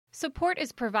Support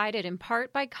is provided in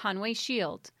part by Conway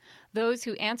Shield. Those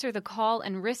who answer the call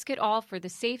and risk it all for the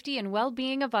safety and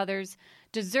well-being of others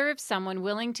deserve someone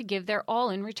willing to give their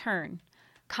all in return.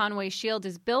 Conway Shield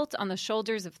is built on the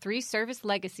shoulders of 3 service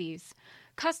legacies.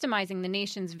 Customizing the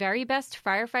nation's very best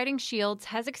firefighting shields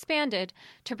has expanded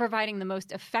to providing the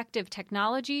most effective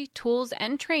technology, tools,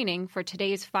 and training for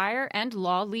today's fire and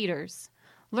law leaders.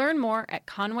 Learn more at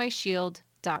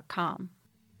conwayshield.com.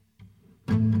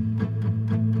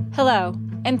 Hello,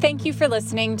 and thank you for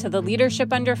listening to the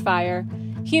Leadership Under Fire,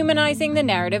 Humanizing the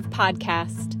Narrative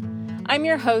podcast. I'm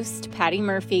your host, Patty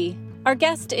Murphy. Our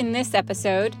guest in this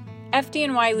episode,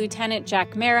 FDNY Lieutenant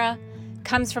Jack Mehra,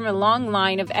 comes from a long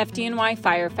line of FDNY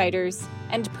firefighters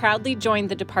and proudly joined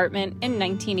the department in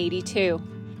 1982.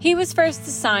 He was first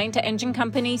assigned to Engine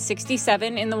Company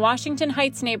 67 in the Washington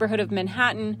Heights neighborhood of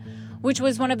Manhattan, which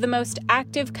was one of the most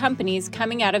active companies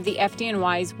coming out of the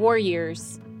FDNY's war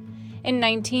years. In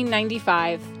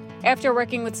 1995, after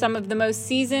working with some of the most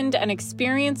seasoned and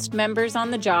experienced members on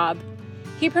the job,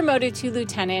 he promoted to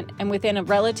lieutenant and within a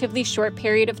relatively short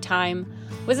period of time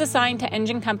was assigned to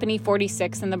Engine Company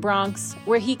 46 in the Bronx,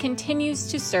 where he continues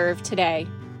to serve today.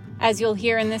 As you'll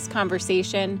hear in this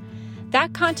conversation,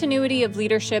 that continuity of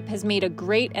leadership has made a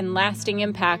great and lasting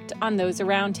impact on those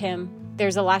around him.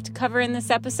 There's a lot to cover in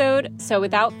this episode, so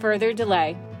without further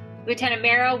delay. Lieutenant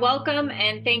Mehra, welcome,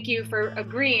 and thank you for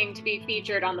agreeing to be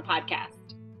featured on the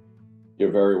podcast.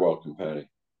 You're very welcome, Patty.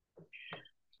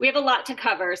 We have a lot to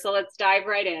cover, so let's dive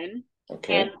right in.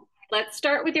 Okay. And let's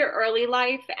start with your early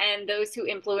life and those who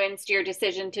influenced your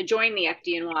decision to join the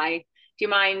FDNY. Do you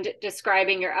mind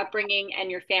describing your upbringing and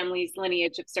your family's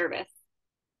lineage of service?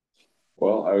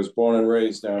 Well, I was born and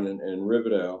raised down in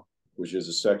Riverdale, which is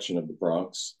a section of the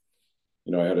Bronx.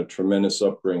 You know, I had a tremendous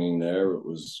upbringing there. It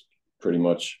was pretty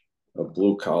much a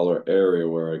blue-collar area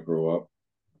where I grew up,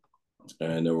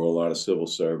 and there were a lot of civil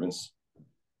servants.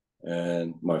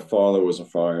 And my father was a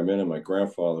fireman and my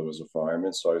grandfather was a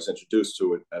fireman, so I was introduced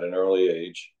to it at an early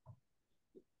age.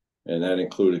 And that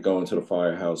included going to the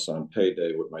firehouse on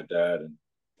payday with my dad and,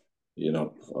 you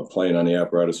know, playing on the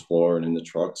apparatus floor and in the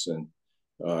trucks. And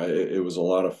it was a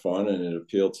lot of fun and it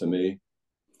appealed to me.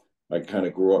 I kind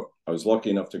of grew up, I was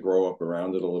lucky enough to grow up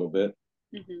around it a little bit.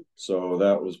 Mm-hmm. So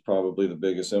that was probably the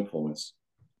biggest influence.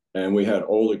 And we had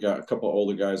a couple of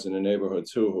older guys in the neighborhood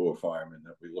too who were firemen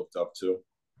that we looked up to.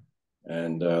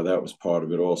 And that was part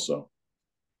of it also.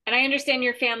 And I understand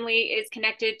your family is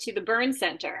connected to the Burn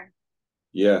Center.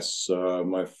 Yes,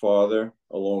 my father,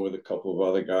 along with a couple of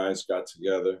other guys, got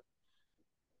together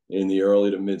in the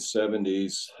early to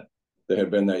mid-'70s. There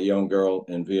had been that young girl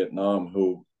in Vietnam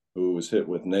who was hit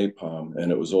with napalm,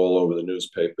 and it was all over the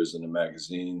newspapers and the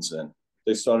magazines. And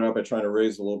they started out by trying to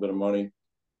raise a little bit of money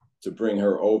to bring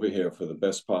her over here for the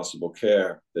best possible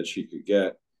care that she could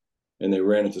get. And they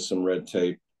ran into some red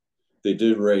tape. They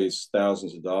did raise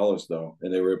thousands of dollars, though,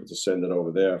 and they were able to send it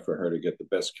over there for her to get the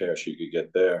best care she could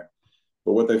get there.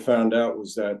 But what they found out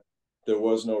was that there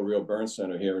was no real burn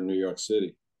center here in New York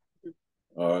City.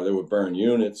 There were burn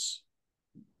units,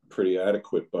 pretty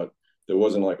adequate, but there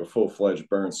wasn't like a full-fledged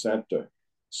burn center.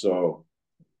 So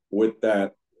with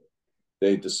that,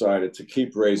 they decided to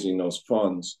keep raising those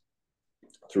funds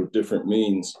through different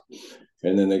means.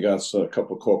 And then they got a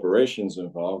couple of corporations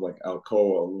involved, like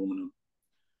Alcoa Aluminum.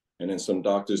 And then some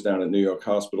doctors down at New York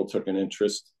Hospital took an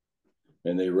interest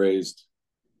and they raised,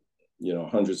 you know,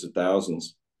 hundreds of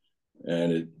thousands.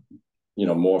 And it, you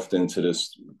know, morphed into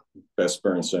this best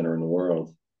burn center in the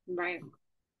world. Right.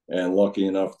 And lucky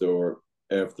enough,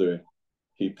 after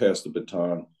he passed the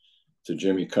baton to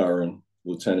Jimmy Curran,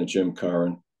 Lieutenant Jim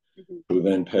Curran, mm-hmm. who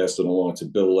then passed it along to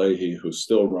Bill Leahy, who's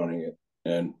still running it.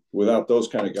 And without those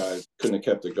kind of guys, couldn't have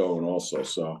kept it going also.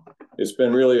 So it's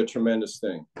been really a tremendous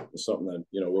thing. It's something that,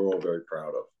 you know, we're all very proud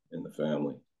of in the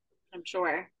family. I'm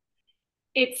sure.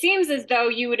 It seems as though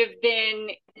you would have been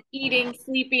eating,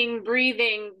 sleeping,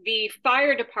 breathing the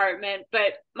fire department,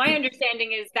 but my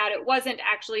understanding is that it wasn't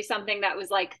actually something that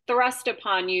was like thrust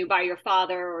upon you by your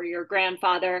father or your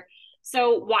grandfather.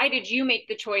 So why did you make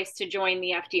the choice to join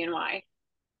the FDNY?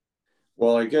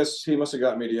 Well, I guess he must have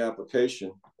got me the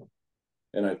application.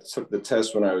 And I took the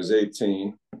test when I was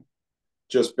 18,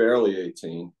 just barely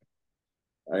 18.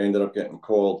 I ended up getting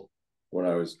called when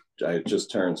I had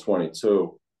just turned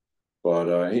 22.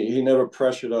 But he never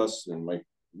pressured us. And my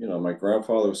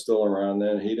grandfather was still around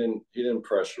then. He didn't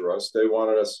pressure us. They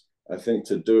wanted us, I think,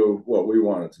 to do what we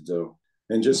wanted to do.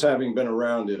 And just having been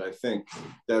around it, I think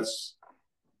that's,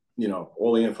 you know,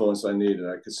 all the influence I needed.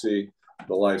 I could see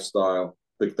the lifestyle,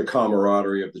 the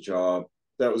camaraderie of the job.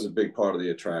 That was a big part of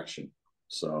the attraction.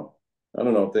 So I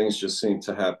don't know, things just seem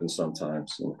to happen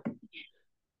sometimes.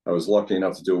 I was lucky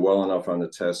enough to do well enough on the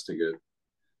test to get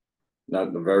not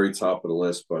at the very top of the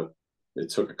list, but it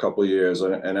took a couple of years.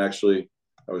 And actually,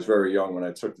 I was very young when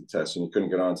I took the test, and you couldn't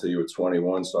get on until you were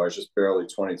 21. So I was just barely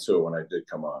 22 when I did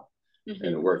come on, and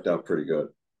it worked out pretty good.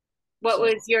 What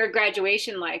was your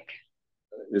graduation like?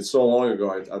 It's so long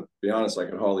ago. I'll be honest, I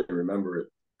can hardly remember it,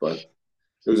 but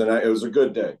it was a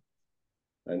good day.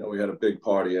 I know we had a big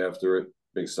party after it,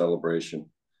 big celebration,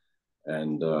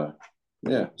 and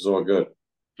yeah, it was all good.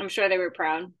 I'm sure they were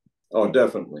proud. Oh,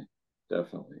 definitely,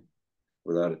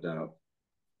 without a doubt.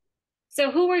 So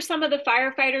who were some of the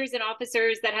firefighters and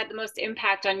officers that had the most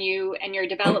impact on you and your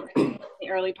development in the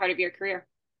early part of your career?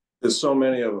 There's so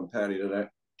many of them, Patty, that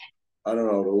I don't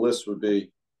know, the list would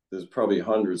be, there's probably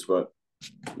hundreds, but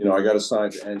I got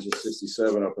assigned to Engine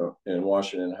 67 up in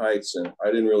Washington Heights, and I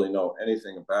didn't really know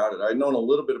anything about it. I'd known a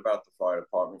little bit about the fire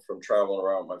department from traveling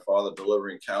around with my father,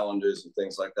 delivering calendars and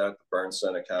things like that, the Burn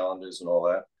Center calendars and all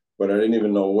that, but I didn't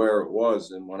even know where it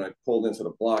was. And when I pulled into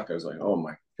the block, I was like, oh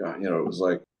my God, it was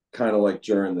like kind of like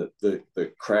during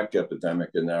the crack epidemic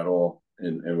and that all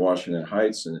in Washington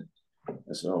Heights. And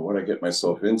I said, oh, what did I get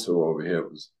myself into over here?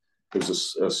 It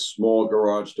was a small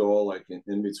garage door, like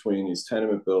in between these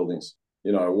tenement buildings.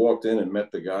 I walked in and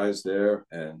met the guys there,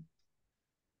 and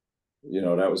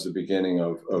that was the beginning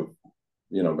of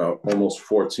about almost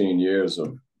 14 years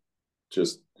of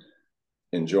just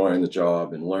enjoying the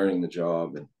job and learning the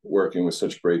job and working with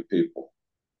such great people.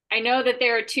 I know that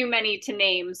there are too many to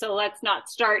name, so let's not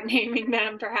start naming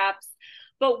them perhaps.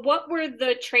 But what were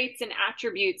the traits and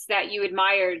attributes that you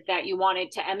admired that you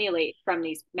wanted to emulate from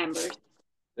these members?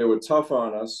 They were tough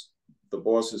on us, the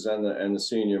bosses and the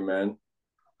senior men,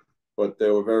 but they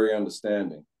were very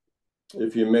understanding.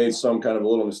 If you made some kind of a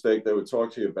little mistake, they would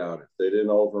talk to you about it. They didn't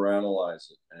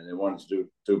overanalyze it, and they wanted to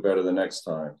do better the next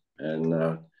time.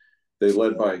 And they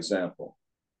led by example,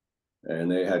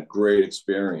 and they had great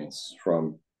experience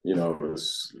from the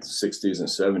 60s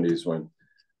and 70s when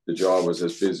the job was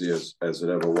as busy as it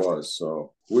ever was.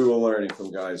 So we were learning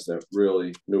from guys that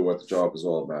really knew what the job was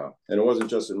all about. And it wasn't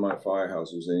just in my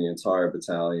firehouse, it was in the entire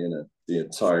battalion and the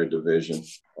entire division.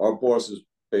 Our bosses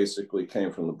basically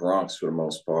came from the Bronx for the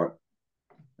most part.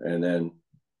 And then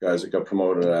guys that got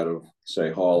promoted out of,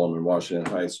 say, Harlem and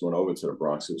Washington Heights went over to the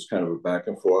Bronx. It was kind of a back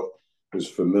and forth. It was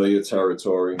familiar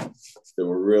territory. They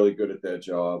were really good at their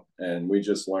job. And we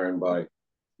just learned by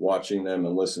watching them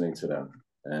and listening to them.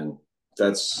 And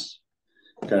that's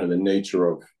kind of the nature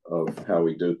of how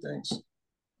we do things.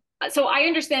 So I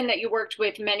understand that you worked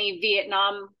with many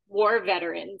Vietnam War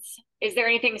veterans. Is there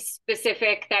anything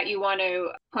specific that you want to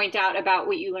point out about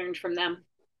what you learned from them?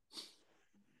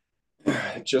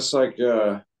 Just like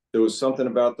there was something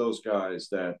about those guys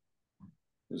that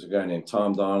there's a guy named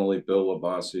Tom Donnelly, Bill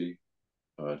Labasi,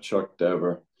 Chuck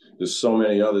Dever. There's so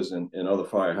many others in other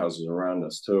firehouses around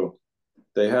us too.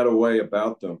 They had a way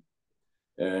about them,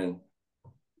 and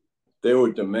they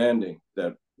were demanding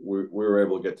that we were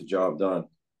able to get the job done.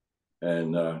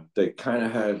 And they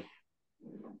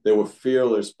were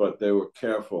fearless, but they were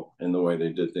careful in the way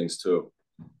they did things too.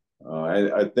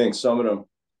 I think some of them,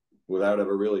 without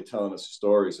ever really telling us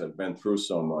stories, had been through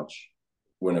so much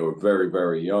when they were very,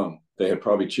 very young. They had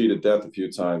probably cheated death a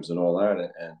few times and all that.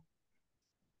 And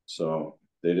so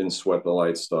they didn't sweat the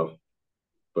light stuff,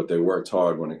 but they worked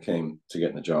hard when it came to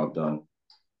getting the job done.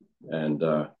 And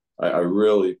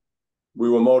we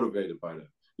were motivated by that.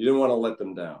 You didn't want to let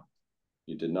them down.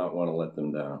 You did not want to let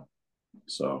them down.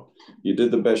 So you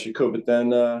did the best you could, but then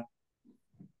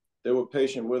they were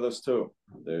patient with us too.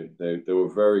 They were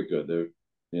very good.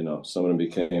 Some of them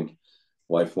became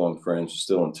lifelong friends,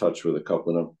 still in touch with a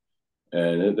couple of them.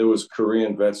 And there was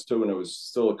Korean vets too, and there was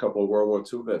still a couple of World War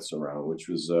II vets around, which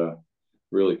was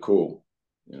really cool,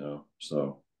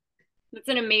 so. That's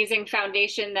an amazing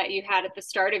foundation that you had at the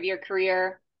start of your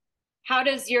career. How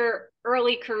does your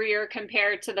early career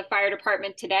compare to the fire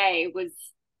department today? Was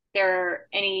there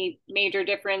any major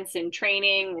difference in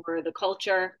training or the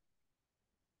culture?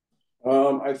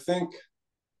 I think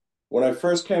when I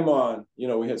first came on,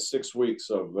 we had 6 weeks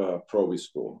of Proby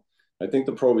school. I think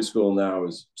the Proby school now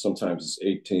is sometimes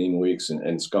 18 weeks and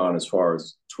it's gone as far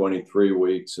as 23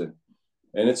 weeks. And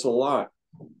it's a lot.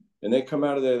 And they come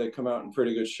out of there, they come out in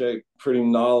pretty good shape, pretty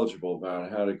knowledgeable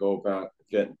about how to go about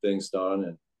getting things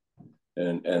done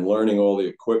and learning all the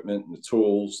equipment and the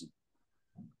tools.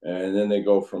 And then they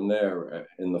go from there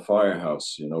in the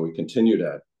firehouse. We continue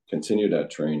that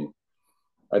training.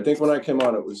 I think when I came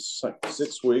on, it was like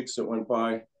 6 weeks. It went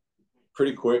by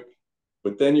pretty quick,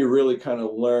 but then you really kind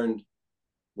of learned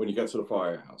when you got to the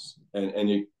firehouse.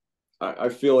 And I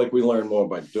feel like we learned more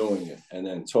by doing it and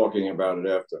then talking about it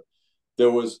after.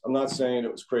 I'm not saying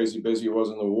it was crazy busy. It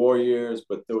wasn't the war years,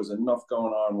 but there was enough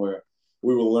going on where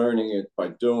we were learning it by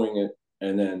doing it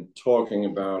and then talking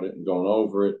about it and going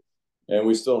over it. And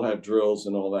we still had drills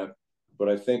and all that. But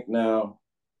I think now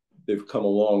they've come a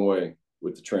long way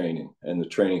with the training and the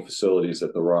training facilities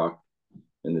at the Rock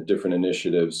and the different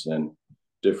initiatives and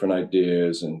different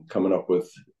ideas and coming up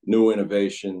with new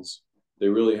innovations. They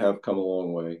really have come a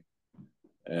long way.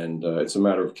 And it's a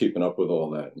matter of keeping up with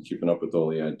all that and keeping up with all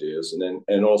the ideas.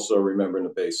 And also remembering the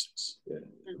basics. Yeah.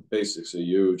 Basics are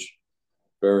huge,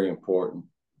 very important.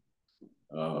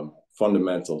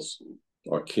 Fundamentals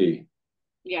are key.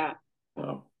 Yeah.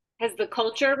 Has the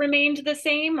culture remained the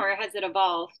same or has it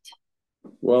evolved?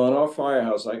 Well, in our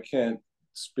firehouse, I can't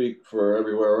speak for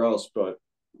everywhere else, but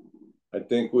I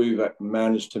think we've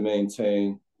managed to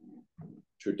maintain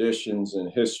traditions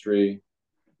and history.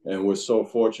 And we're so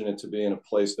fortunate to be in a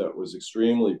place that was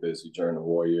extremely busy during the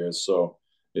war years. So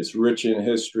it's rich in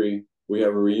history. We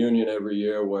have a reunion every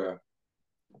year where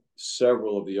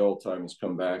several of the old timers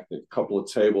come back, a couple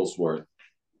of tables worth,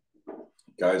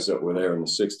 guys that were there in the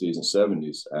 60s and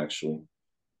 70s, actually.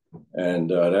 And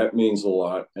that means a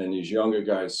lot. And these younger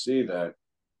guys see that.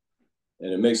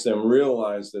 And it makes them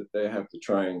realize that they have to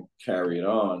try and carry it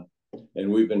on. And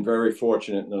we've been very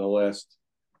fortunate in the last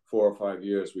 4 or 5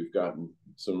 years. We've gotten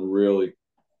some really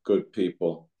good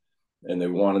people, and they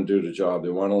want to do the job. They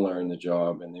want to learn the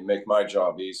job, and they make my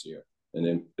job easier.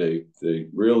 And they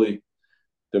really,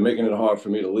 they're making it hard for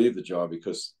me to leave the job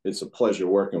because it's a pleasure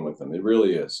working with them. It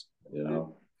really is. You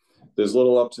know, there's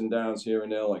little ups and downs here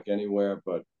and there, like anywhere,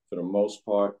 but for the most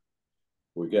part,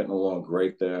 we're getting along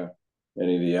great there.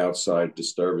 Any of the outside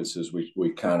disturbances,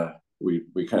 we kind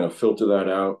of filter that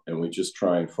out, and we just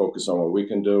try and focus on what we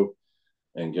can do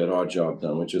and get our job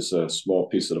done, which is a small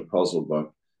piece of the puzzle.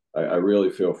 But I really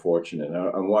feel fortunate.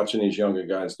 I'm watching these younger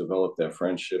guys develop their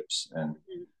friendships and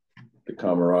the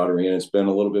camaraderie, and it's been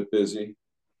a little bit busy,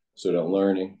 so they're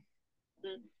learning,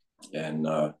 and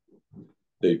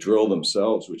they drill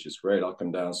themselves, which is great. I'll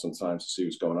come down sometimes to see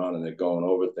what's going on, and they're going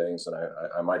over things, and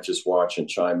I might just watch and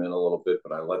chime in a little bit,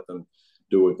 but I let them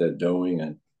do what they're doing,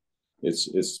 and it's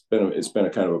been a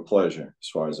kind of a pleasure as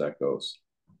far as that goes.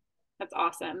 That's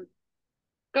awesome.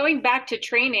 Going back to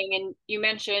training, and you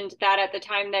mentioned that at the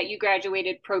time that you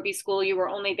graduated Proby school, you were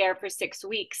only there for 6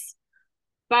 weeks,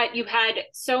 but you had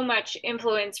so much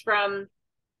influence from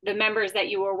the members that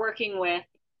you were working with.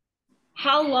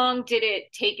 How long did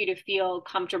it take you to feel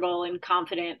comfortable and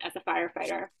confident as a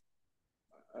firefighter?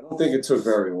 I don't think it took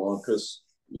very long because,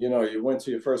 you know, you went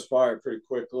to your first fire pretty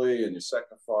quickly and your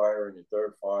second fire and your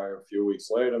third fire a few weeks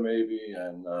later maybe.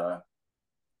 And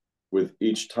with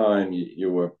each time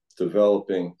you were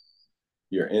developing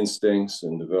your instincts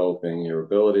and developing your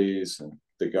abilities. And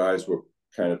the guys were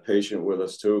kind of patient with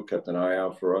us too, kept an eye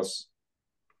out for us.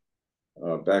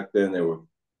 Back then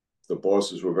the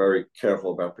bosses were very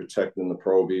careful about protecting the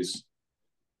probies.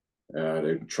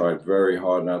 They tried very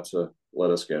hard not to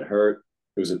let us get hurt.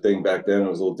 It was a thing back then. It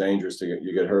was a little dangerous to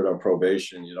get hurt on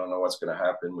probation. You don't know what's going to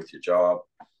happen with your job,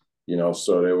 you know.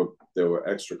 So they were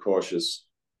extra cautious.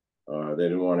 They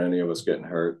didn't want any of us getting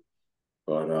hurt.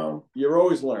 But you're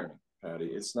always learning, Patty.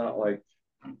 It's not like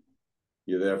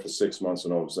you're there for 6 months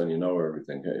and all of a sudden you know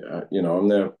everything. You know, I'm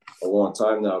there a long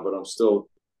time now, but I'm still.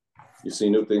 You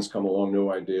see new things come along, new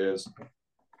ideas.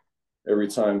 Every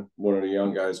time one of the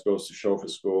young guys goes to chauffeur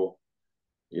school,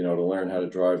 you know, to learn how to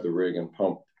drive the rig and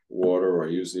pump water or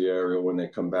use the aerial, when they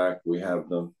come back, we have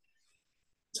them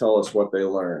tell us what they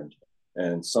learned.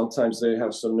 And sometimes they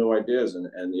have some new ideas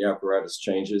and the apparatus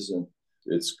changes, and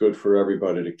it's good for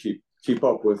everybody to keep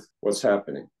up with what's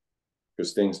happening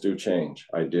because things do change,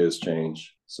 ideas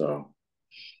change. So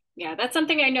yeah, that's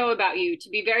something I know about you, to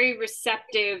be very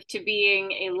receptive to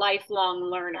being a lifelong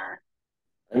learner.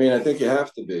 I mean, I think you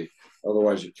have to be,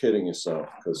 otherwise you're kidding yourself,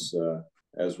 because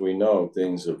as we know,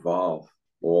 things evolve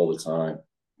all the time.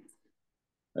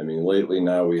 I mean, lately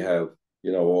now we have,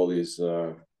 you know, all these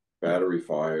battery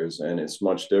fires, and it's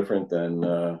much different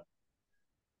than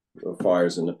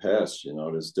fires in the past. You know,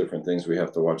 there's different things we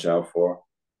have to watch out for,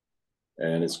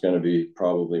 and it's going to be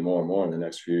probably more and more in the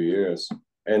next few years.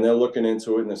 And they're looking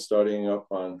into it and they're studying up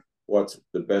on what's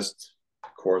the best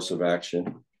course of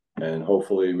action, and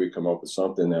hopefully we come up with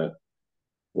something that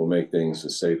will make things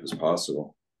as safe as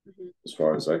possible, as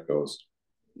far as that goes.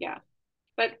 Yeah,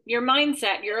 but your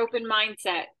mindset, your open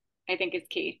mindset, I think is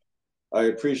key. I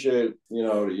appreciate, you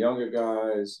know, the younger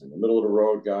guys and the middle of the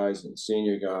road guys and the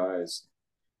senior guys.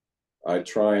 I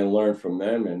try and learn from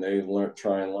them, and they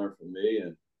try and learn from me.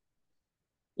 And,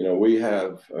 you know, we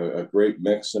have a great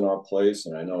mix in our place,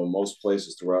 and I know most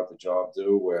places throughout the job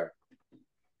do, where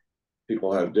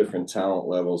people have different talent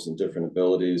levels and different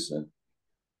abilities,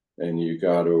 and you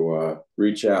got to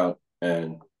reach out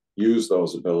and use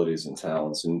those abilities and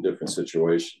talents in different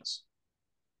situations.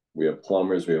 We have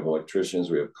plumbers, we have electricians,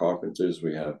 we have carpenters,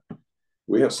 we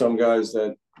have some guys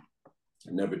that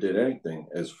never did anything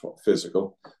as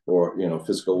physical or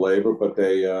physical labor, but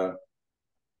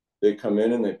they come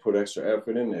in and they put extra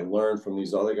effort in. They learn from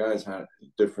these other guys how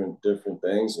different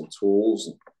things and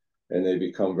tools, and they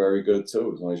become very good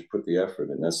too, as long as you put the effort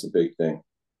in. That's the big thing.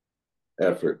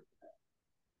 Effort.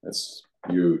 That's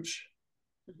huge.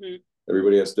 Mm-hmm.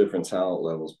 Everybody has different talent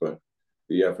levels, but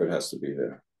the effort has to be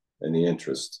there and the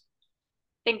interest.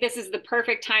 I think this is the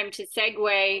perfect time to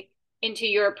segue into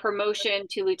your promotion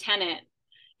to lieutenant,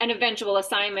 an eventual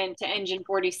assignment to Engine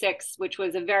 46, which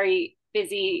was a very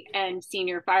busy and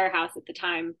senior firehouse at the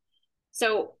time.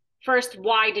 So first,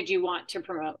 why did you want to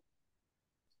promote?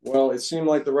 Well, it seemed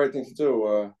like the right thing to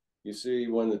do. You see,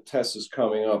 when the test is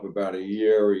coming up about a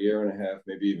year and a half,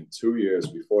 maybe even 2 years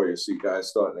before, you see guys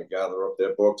starting to gather up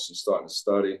their books and starting to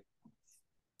study.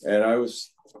 And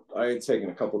I had taken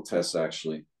a couple of tests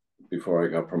actually before I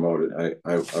got promoted.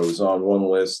 I was on one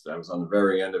list. I was on the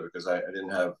very end of it because I didn't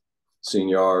have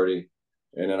seniority,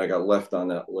 and then I got left on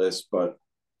that list, but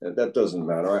that doesn't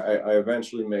matter. I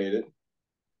eventually made it,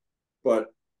 but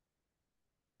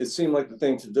it seemed like the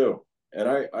thing to do. And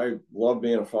I love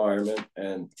being a fireman,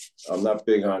 and I'm not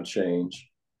big on change.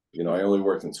 I only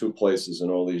worked in 2 places in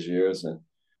all these years, and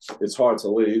it's hard to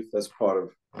leave. That's part of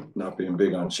not being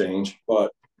big on change,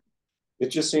 but it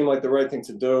just seemed like the right thing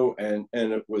to do. And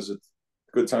it was a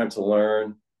good time to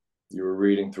learn. You were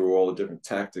reading through all the different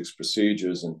tactics,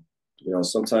 procedures, and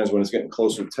sometimes when it's getting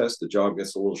closer to test, the job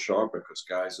gets a little sharper because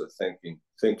guys are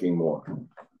thinking more,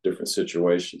 different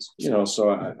situations. So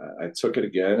I took it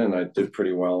again, and I did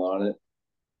pretty well on it.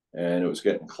 And it was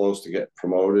getting close to get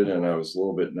promoted, and I was a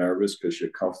little bit nervous because you're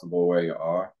comfortable where you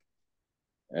are.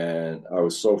 And I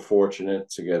was so fortunate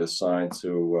to get assigned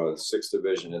to the 6th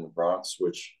Division in the Bronx,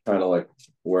 which kind of like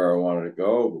where I wanted to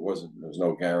go. There was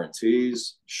no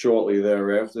guarantees. Shortly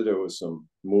thereafter, there was some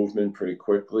movement pretty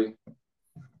quickly.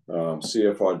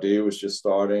 CFRD was just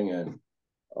starting, and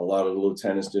a lot of the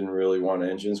lieutenants didn't really want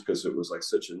engines because it was like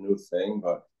such a new thing.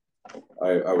 But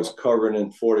I was covering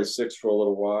in 46 for a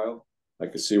little while. I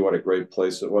could see what a great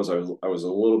place it was. I was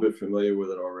a little bit familiar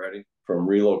with it already from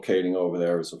relocating over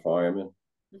there as a fireman.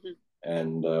 Mm-hmm.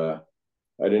 And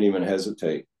I didn't even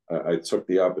hesitate. I took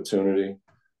the opportunity,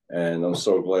 and I'm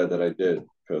so glad that I did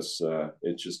because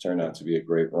it just turned out to be a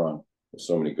great run with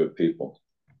so many good people.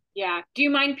 Yeah. Do you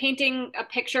mind painting a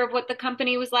picture of what the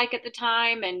company was like at the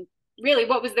time, and really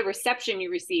what was the reception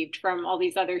you received from all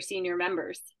these other senior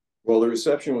members? Well, the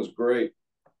reception was great.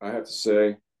 I have to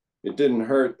say, it didn't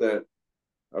hurt that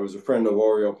I was a friend of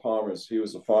Oriole Palmer's. He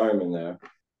was a fireman there.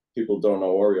 People don't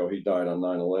know Oriole. He died on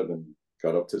 9/11.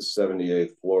 Got up to the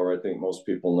 78th floor. I think most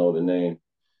people know the name.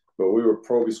 But we were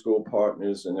Proby School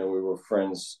partners, and then we were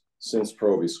friends since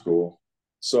Proby School.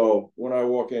 So when I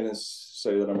walk in and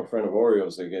say that I'm a friend of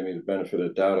Oriole's, they gave me the benefit of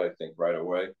the doubt, I think, right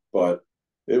away. But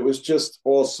it was just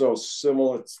also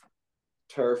similar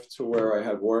turf to where I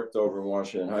had worked over in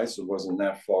Washington Heights. It wasn't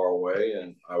that far away,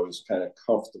 and I was kind of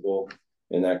comfortable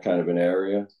in that kind of an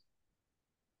area.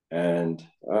 And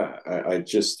I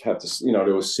just have to,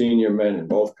 there were senior men in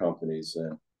both companies,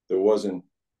 and there wasn't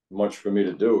much for me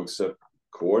to do except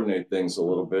coordinate things a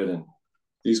little bit. And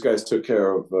these guys took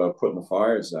care of putting the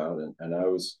fires out. And I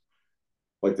was,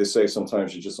 like they say,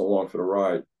 sometimes you're just along for the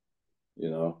ride,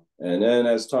 And then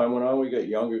as time went on, we get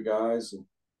younger guys,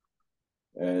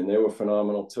 and they were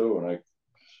phenomenal too. And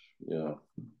I,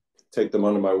 take them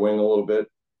under my wing a little bit.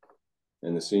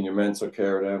 And the senior men took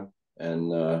care of them.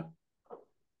 And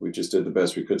we just did the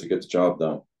best we could to get the job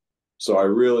done. So I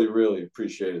really, really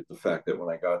appreciated the fact that when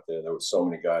I got there were so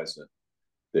many guys that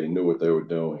they knew what they were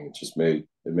doing. It just made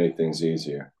things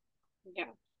easier. Yeah.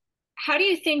 How do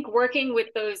you think working with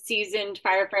those seasoned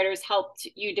firefighters helped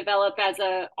you develop as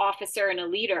an officer and a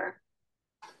leader?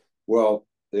 Well,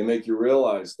 they make you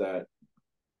realize that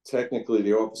technically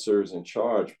the officer is in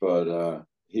charge, but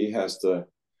he has to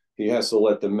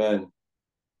let the men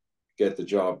get the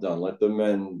job done. Let the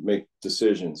men make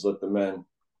decisions. Let the men,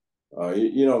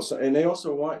 and they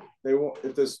also want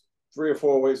if there's 3 or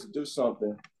 4 ways to do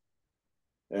something,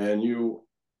 and you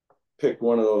pick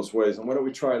one of those ways, and why don't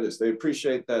we try this? They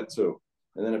appreciate that too.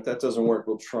 And then if that doesn't work,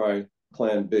 we'll try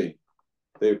plan B.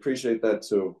 They appreciate that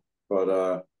too.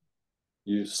 But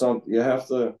you have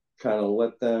to kind of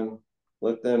let them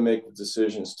make the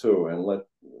decisions too, and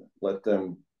let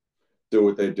them do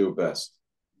what they do best.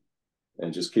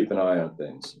 And just keep an eye on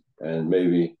things, and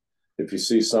maybe if you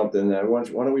see something that, why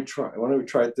don't we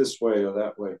try it this way or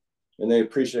that way? And they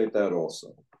appreciate that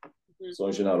also, as long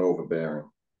as you're not overbearing.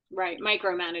 Right.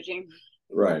 Micromanaging.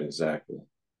 Right, exactly.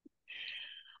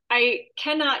 I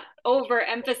cannot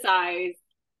overemphasize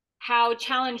how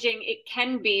challenging it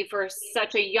can be for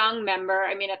such a young member.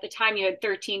 I mean, at the time you had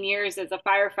 13 years as a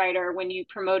firefighter when you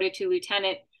promoted to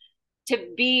lieutenant, to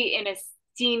be in a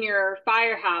senior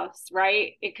firehouse,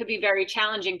 right? It could be very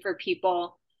challenging for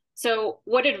people. So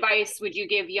what advice would you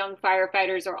give young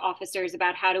firefighters or officers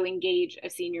about how to engage a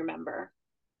senior member?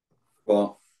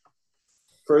 Well,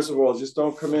 first of all, just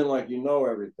don't come in like you know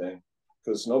everything,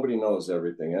 because nobody knows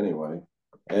everything anyway.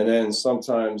 And then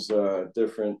sometimes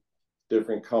different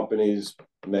companies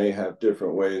may have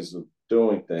different ways of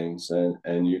doing things,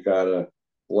 and you gotta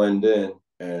blend in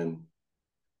and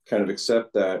kind of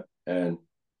accept that, and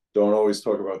don't always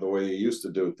talk about the way you used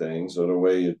to do things or the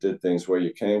way you did things where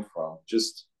you came from.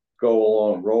 Just go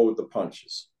along, roll with the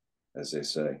punches, as they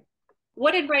say.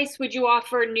 What advice would you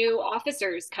offer new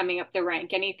officers coming up the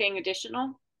rank? Anything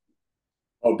additional?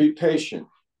 Oh, be patient.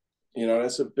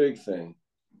 That's a big thing.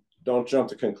 Don't jump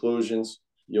to conclusions.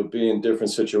 You'll be in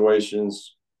different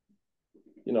situations,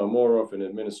 more often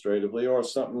administratively or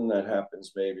something that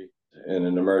happens maybe in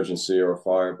an emergency or a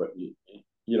fire, but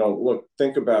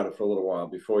think about it for a little while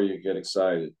before you get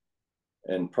excited.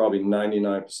 And probably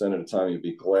 99% of the time, you'll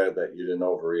be glad that you didn't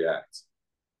overreact.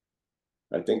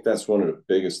 I think that's one of the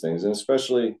biggest things. And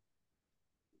especially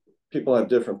people have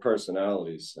different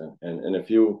personalities. And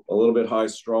if you're a little bit high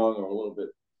strung or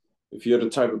if you're the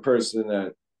type of person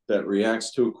that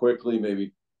reacts too quickly,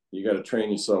 maybe you got to train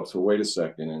yourself to wait a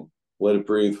second and let it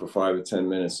breathe for 5 or 10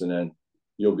 minutes. And then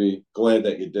you'll be glad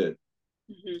that you did,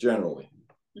 generally.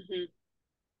 Mm-hmm.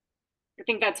 I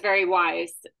think that's very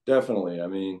wise. Definitely. I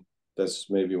mean, that's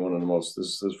maybe one of the most,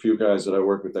 there's a few guys that I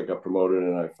work with that got promoted,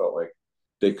 and I felt like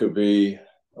they could be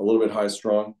a little bit high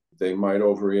strung. They might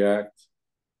overreact.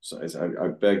 So I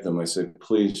begged them, I said,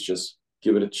 please just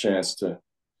give it a chance to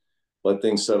let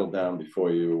things settle down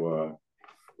before you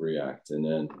react. And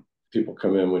then people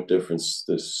come in with different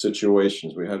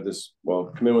situations. We have this,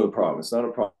 come in with a problem. It's not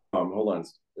a problem. Hold on.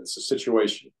 It's a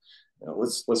situation.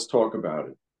 Let's talk about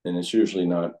it. And it's usually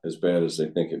not as bad as they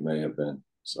think it may have been.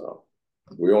 So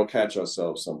we all catch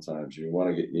ourselves sometimes. You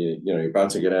want to get, you're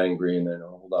about to get angry, and then,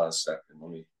 hold on a second,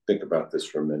 let me think about this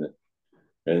for a minute.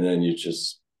 And then you're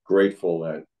just grateful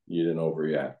that you didn't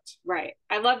overreact. Right.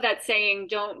 I love that saying,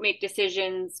 don't make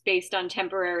decisions based on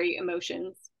temporary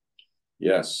emotions.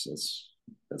 Yes,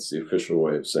 that's the official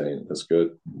way of saying it. That's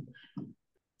good.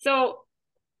 So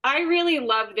I really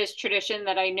love this tradition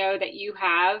that I know that you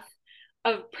have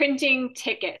of printing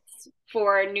tickets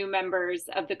for new members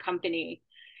of the company.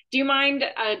 Do you mind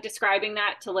describing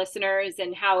that to listeners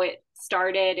and how it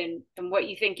started and what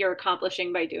you think you're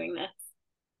accomplishing by doing this?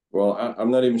 Well,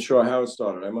 I'm not even sure how it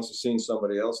started. I must have seen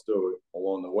somebody else do it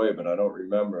along the way, but I don't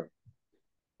remember.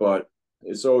 But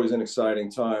it's always an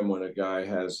exciting time when a guy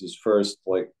has his first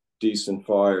decent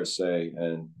fire, say,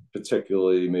 and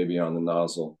particularly maybe on the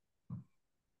nozzle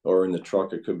or in the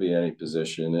truck. It could be any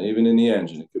position, and even in the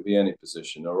engine, it could be any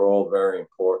position. They're all very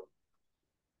important.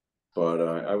 But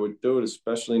I would do it,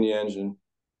 especially in the engine,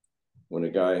 when a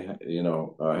guy,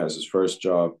 has his first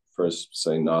job,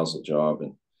 say nozzle job,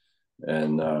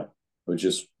 and would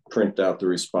just print out the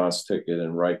response ticket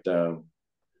and write down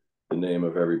the name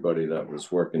of everybody that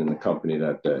was working in the company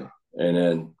that day. And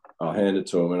then I'll hand it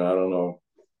to them, and I don't know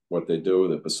what they do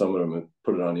with it, but some of them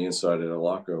put it on the inside of their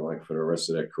locker, for the rest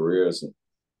of their careers.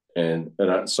 And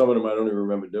some of them, I don't even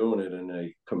remember doing it, and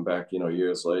they come back,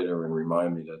 years later and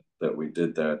remind me that we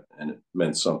did that, and it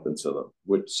meant something to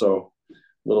them. So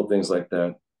little things like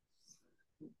that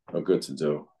are good to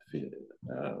do. I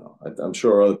don't know. I'm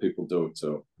sure other people do it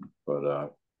too,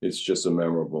 but it's just a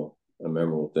memorable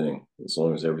thing, as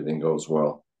long as everything goes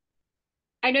well.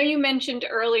 I know you mentioned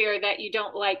earlier that you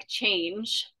don't like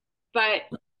change, but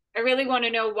I really want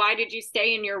to know, why did you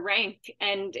stay in your rank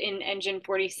and in Engine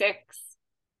 46?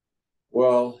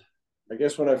 Well, I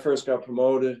guess when I first got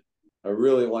promoted, I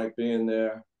really liked being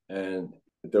there. And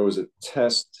there was a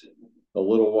test a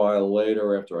little while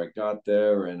later after I got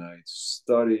there, and I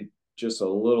studied just a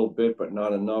little bit, but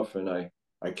not enough. And I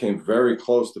came very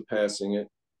close to passing it.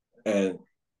 And,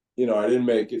 I didn't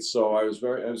make it. So I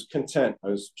was content. I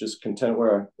was just content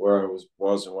where I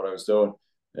was and what I was doing.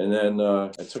 And then I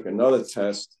took another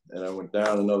test, and I went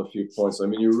down another few points. I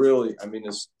mean,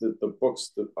 the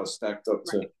books that are stacked up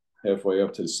to halfway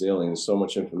up to the ceiling. There's so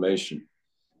much information.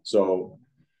 So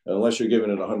unless you're giving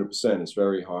it 100%, it's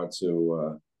very hard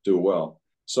to do well.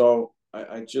 So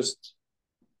I just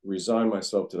resigned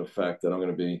myself to the fact that I'm going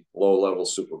to be low-level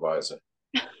supervisor.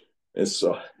 And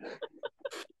so,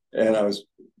 and I was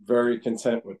very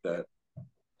content with that.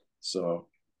 So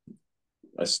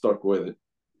I stuck with it,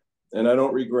 and I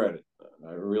don't regret it.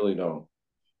 I really don't.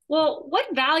 Well,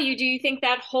 what value do you think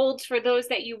that holds for those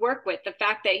that you work with? The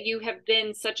fact that you have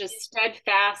been such a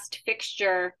steadfast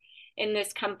fixture in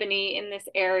this company, in this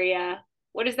area.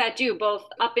 What does that do, both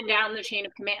up and down the chain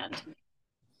of command?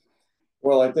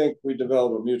 Well, I think we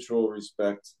develop a mutual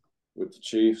respect with the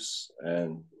Chiefs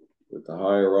and with the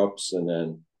higher ups. And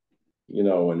then,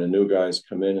 when the new guys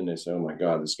come in and they say, "Oh my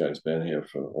God, this guy's been here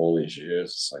for all these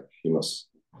years," it's like he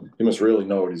must really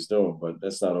know what he's doing. But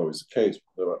that's not always the case.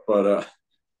 But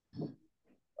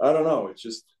I don't know. It's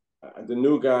just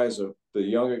the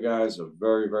younger guys are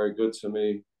very, very good to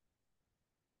me.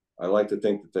 I like to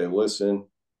think that they listen.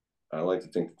 I like to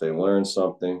think that they learn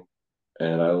something,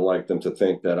 and I like them to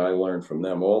think that I learn from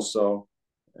them also.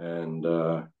 And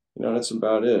that's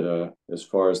about it. As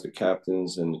far as the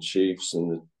captains and the chiefs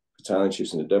and the battalion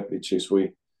chiefs and the deputy chiefs,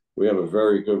 we have a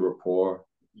very good rapport.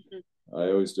 Mm-hmm. I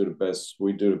always do the best.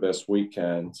 We do the best we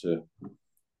can to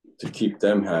keep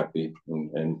them happy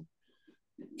and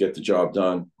get the job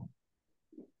done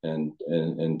and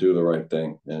do the right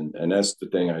thing. And that's the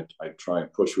thing I try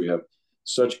and push. We have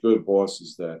such good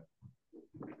bosses that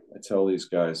I tell these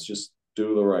guys, just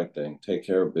do the right thing, take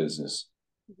care of business,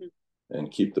 mm-hmm. and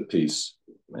keep the peace,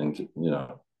 and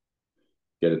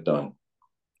get it done.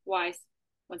 Wise,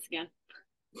 once again.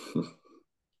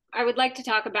 I would like to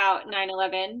talk about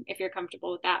 9/11, if you're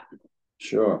comfortable with that.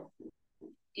 Sure.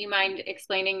 Do you mind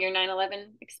explaining your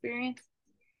 9/11 experience?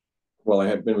 Well, I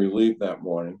had been relieved that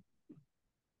morning,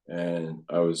 and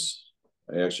I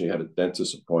actually had a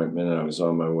dentist appointment, and I was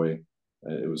on my way.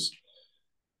 It was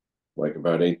like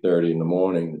about 8:30 in the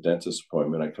morning, the dentist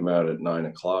appointment. I come out at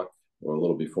 9:00 or a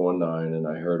little before 9, and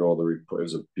I heard all the reports. It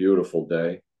was a beautiful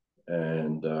day,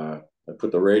 and I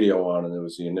put the radio on, and there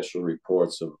was the initial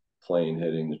reports of a plane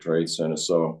hitting the Trade Center.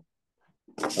 So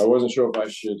I wasn't sure if I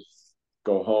should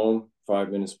go home, 5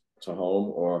 minutes to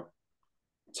home, or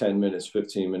 10 minutes,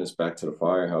 15 minutes back to the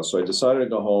firehouse. So I decided to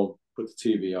go home, put the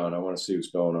TV on. I want to see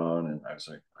what's going on. And I was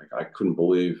like, I couldn't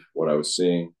believe what I was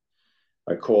seeing.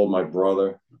 I called my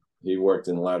brother. He worked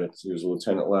in Latitude. He was a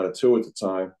lieutenant Latitude at the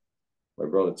time. My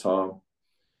brother, Tom.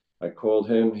 I called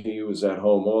him. He was at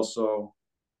home also.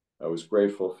 I was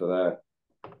grateful for that.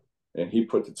 And he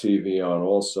put the TV on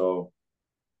also.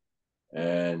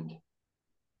 And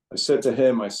I said to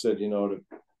him, the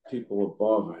people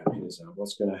above,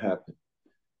 what's going to happen?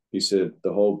 He said,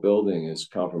 the whole building is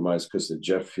compromised because the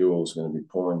jet fuel is going to be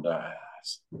pouring down.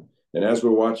 And as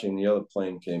we're watching, the other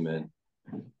plane came in,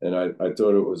 and I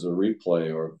thought it was a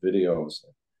replay or a video.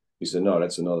 He said, no,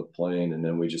 that's another plane. And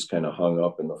then we just kind of hung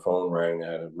up, and the phone rang.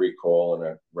 I had a recall, and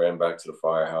I ran back to the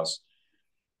firehouse.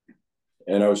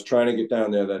 And I was trying to get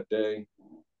down there that day.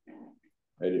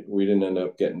 We didn't end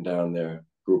up getting down there,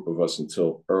 group of us,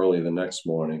 until early the next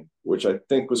morning, which I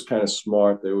think was kind of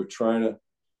smart. They were trying to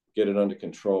get it under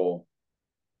control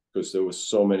because there was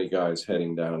so many guys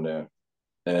heading down there.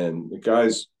 And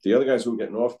the other guys who were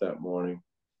getting off that morning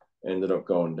ended up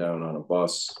going down on a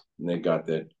bus, and they got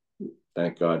there,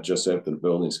 thank God, just after the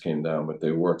buildings came down, but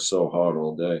they worked so hard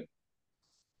all day.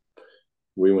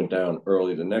 We went down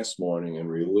early the next morning and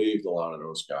relieved a lot of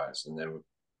those guys, and they were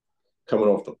coming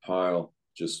off the pile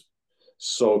just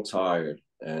so tired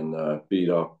and beat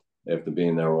up after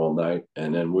being there all night.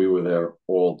 And then we were there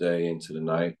all day into the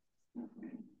night.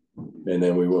 And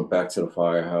then we went back to the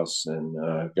firehouse and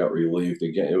got relieved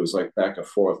again. It was like back and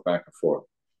forth.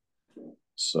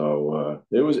 So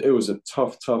it was a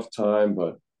tough time,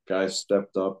 but guys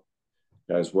stepped up.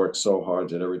 Guys worked so hard,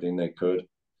 did everything they could.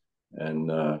 And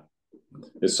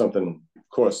it's something, of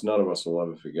course, none of us will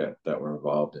ever forget that were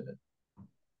involved in it.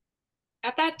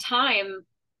 At that time,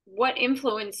 what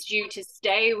influenced you to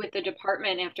stay with the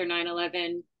department after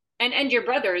 9/11? And your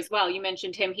brother as well. You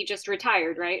mentioned him. He just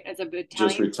retired, right? As a battalion.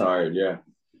 Just retired, yeah.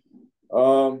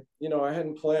 I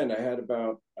hadn't planned. I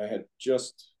had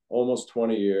just almost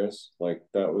 20 years. Like,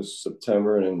 that was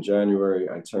September, and in January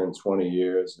I turned 20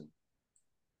 years.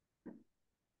 And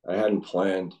I hadn't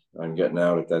planned on getting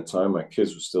out at that time. My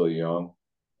kids were still young.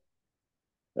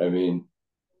 I mean,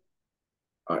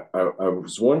 I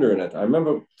was wondering I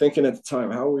remember thinking at the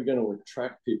time, how are we going to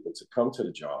attract people to come to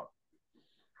the job?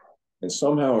 And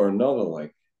somehow or another,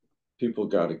 like, people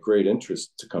got a great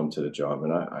interest to come to the job.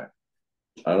 And I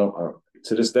don't,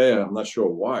 to this day, I'm not sure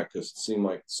why, because it seemed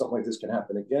like something like this can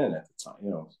happen again at the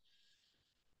time,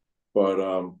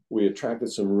 But we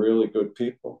attracted some really good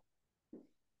people.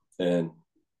 And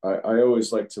I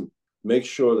always like to make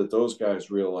sure that those guys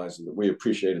realized that we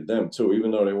appreciated them too,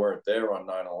 even though they weren't there on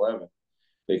 9/11.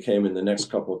 they came in the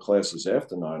next couple of classes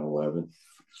after 9/11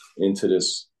 into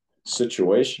this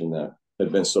situation that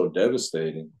had been so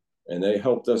devastating. And they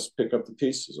helped us pick up the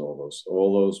pieces, all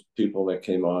those people that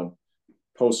came on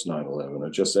post 9/11 or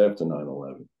just after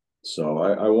 9/11. So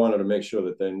I wanted to make sure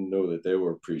that they knew that they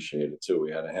were appreciated too.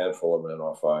 We had a handful of them in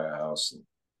our firehouse, and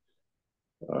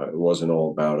it wasn't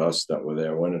all about us that were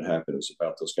there when it happened. It was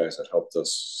about those guys that helped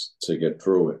us to get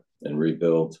through it and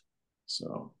rebuild.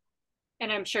 So,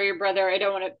 and I'm sure your brother, I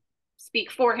don't want to speak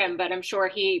for him, but I'm sure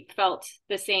he felt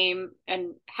the same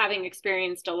and having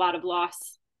experienced a lot of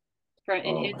loss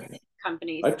in his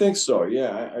companies. I think so.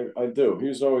 Yeah, I do. He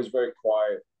was always very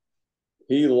quiet.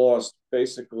 He lost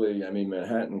basically, I mean,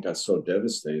 Manhattan got so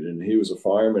devastated, and he was a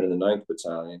fireman in the 9th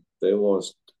Battalion. They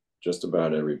lost just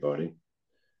about everybody.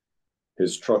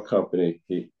 His truck company,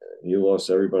 he lost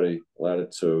everybody, ladder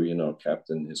to,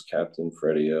 his captain,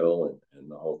 Freddie Hill, and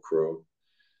the whole crew.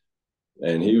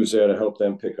 And he was there to help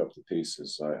them pick up the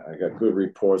pieces. I got good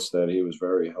reports that he was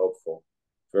very helpful,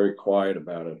 very quiet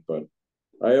about it. But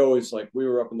I always, like, we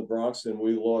were up in the Bronx and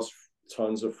we lost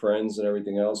tons of friends and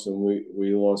everything else. And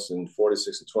we lost in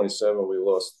 46 and 27, we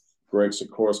lost Greg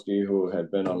Sikorsky, who had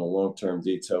been on a long-term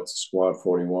detail to Squad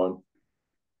 41,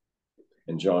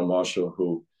 and John Marshall,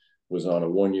 who was on a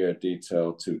 1-year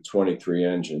detail to 23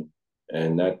 engine.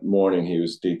 And that morning he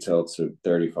was detailed to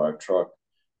 35 truck,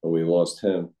 and we lost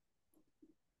him.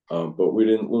 But we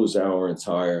didn't lose our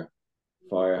entire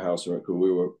firehouse because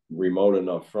we were remote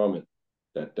enough from it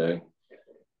that day.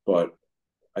 But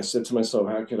I said to myself,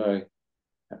 how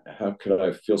could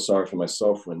I feel sorry for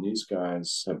myself when these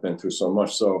guys have been through so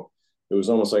much? So it was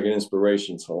almost like an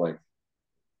inspiration to, like,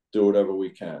 do whatever we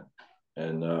can.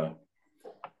 And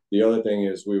the other thing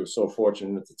is, we were so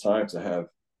fortunate at the time to have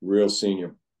real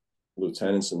senior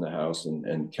lieutenants in the house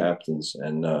and captains.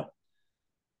 And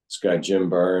this guy, Jim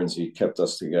Burns, he kept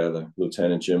us together.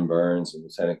 Lieutenant Jim Burns and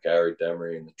Lieutenant Gary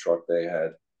Demery in the truck. They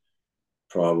had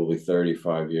probably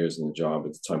 35 years in the job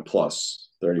at the time, plus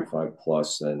 35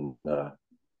 plus. And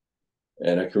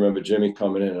I can remember Jimmy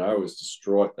coming in, and I was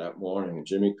distraught that morning. And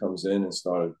Jimmy comes in and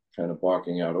started kind of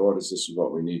barking out orders. This is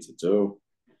what we need to do.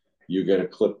 You get a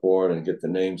clipboard and get the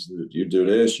names. You do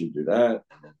this, you do that.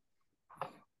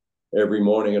 And every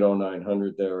morning at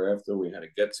 0900 thereafter, we had a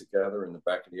get together in the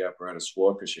back of the apparatus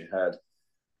floor, because you had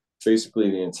basically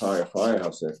the entire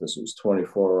firehouse there, because it was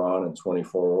 24 on and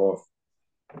 24 off.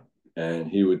 And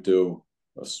he would do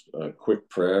a quick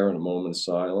prayer and a moment of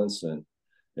silence, and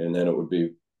then it would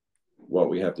be what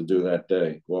we have to do that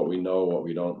day, what we know, what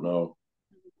we don't know,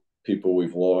 people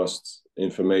we've lost,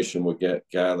 information we're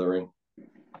gathering,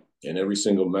 and every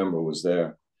single member was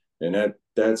there. And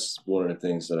that's one of the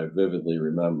things that I vividly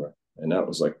remember. And that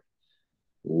was like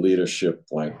leadership,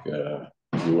 like you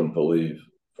wouldn't believe,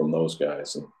 from those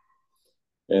guys.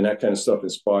 And that kind of stuff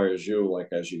inspires you, like,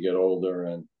 as you get older,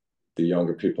 and the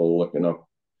younger people looking up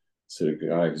to the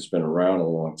guy who's been around a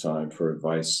long time for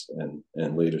advice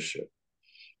and leadership.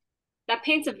 That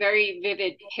paints a very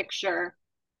vivid picture.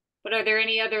 But are there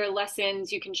any other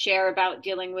lessons you can share about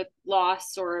dealing with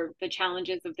loss or the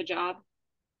challenges of the job?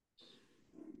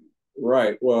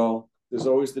 Right. Well, there's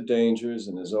always the dangers,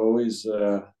 and there's always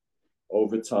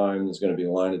over time, there's going to be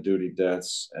line of duty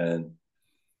deaths. And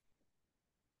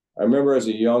I remember as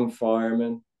a young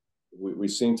fireman, we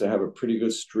seemed to have a pretty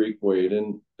good streak where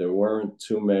there weren't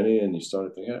too many, and you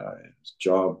started thinking, this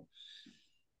job,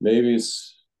 maybe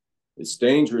it's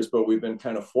dangerous, but we've been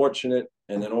kind of fortunate.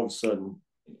 And then all of a sudden,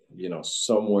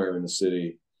 somewhere in the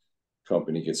city,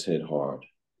 company gets hit hard,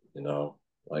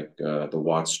 like the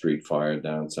Watt Street fire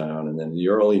downtown. And then in the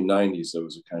early 90s, there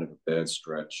was a kind of a bad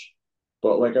stretch.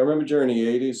 But like, I remember during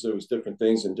the 80s, there was different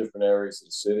things in different areas of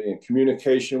the city, and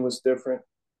communication was different.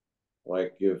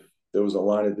 Like, if there was a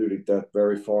line of duty death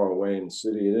very far away in the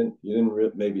city, you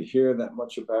didn't maybe hear that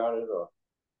much about it, or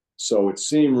so it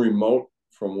seemed remote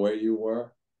from where you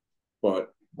were.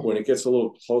 But when it gets a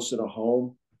little closer to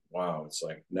home, wow, it's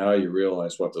like now you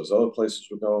realize what those other places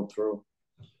were going through.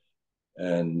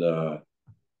 And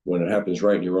when it happens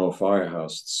right in your own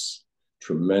firehouse, it's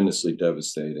tremendously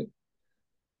devastating.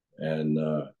 And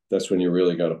that's when you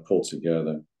really got to pull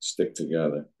together, stick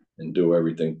together, and do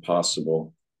everything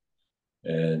possible.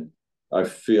 And I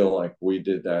feel like we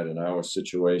did that in our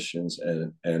situations,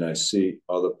 and I see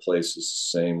other places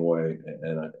the same way,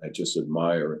 and I just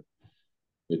admire it.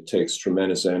 It takes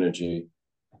tremendous energy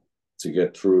to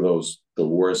get through the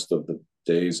worst of the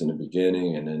days in the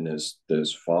beginning, and then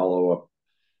there's follow-up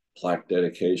plaque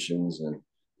dedications and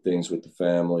things with the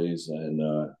families, and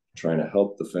trying to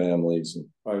help the families. And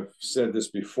I've said this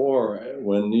before,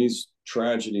 when these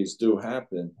tragedies do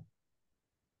happen,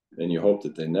 and you hope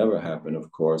that they never happen,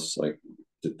 of course, like,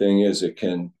 the thing is, it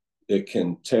can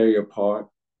tear you apart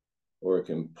or it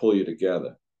can pull you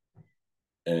together.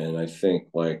 And I think,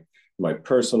 like, my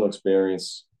personal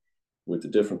experience with the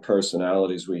different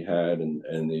personalities we had,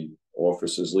 and the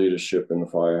officers' leadership in the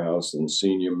firehouse, and the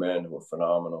senior men who were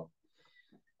phenomenal,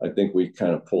 I think we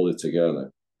kind of pulled it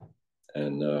together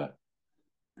and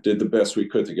did the best we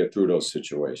could to get through those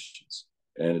situations.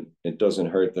 And it doesn't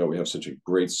hurt that we have such a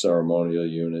great ceremonial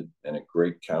unit and a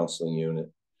great counseling unit.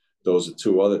 Those are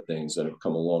two other things that have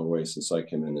come a long way since I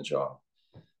came in the job.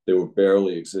 They were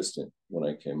barely existent when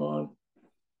I came on,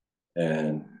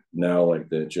 and now, like,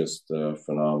 they're just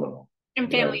phenomenal. And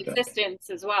family assistance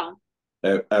as well.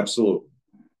 Absolutely,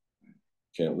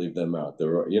 can't leave them out.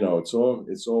 They're, it's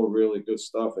all really good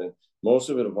stuff, and most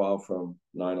of it evolved from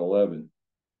 9/11.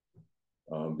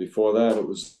 Before that, it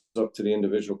was up to the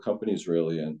individual companies,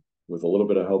 really, and with a little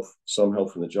bit of help, some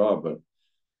help from the job, but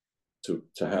to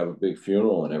have a big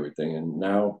funeral and everything. And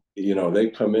now, they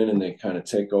come in and they kind of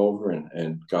take over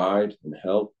and guide and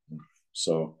help.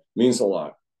 So it means a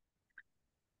lot.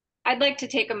 I'd like to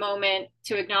take a moment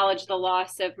to acknowledge the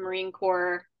loss of Marine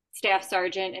Corps Staff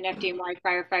Sergeant and FDNY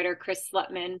firefighter Chris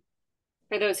Slutman.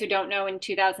 For those who don't know, in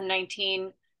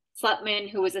 2019, Slutman,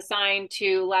 who was assigned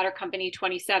to Ladder Company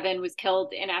 27, was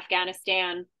killed in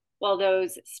Afghanistan, while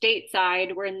those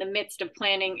stateside were in the midst of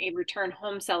planning a return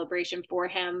home celebration for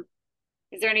him.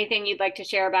 Is there anything you'd like to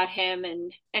share about him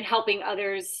and helping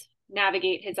others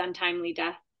navigate his untimely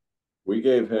death? We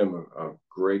gave him a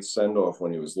great send-off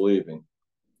when he was leaving.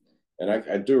 And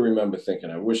I do remember thinking,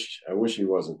 I wish he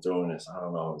wasn't doing this. I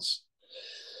don't know.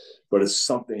 But it's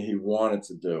something he wanted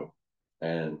to do.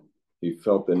 And he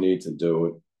felt the need to do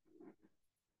it.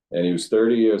 And he was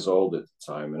 30 years old at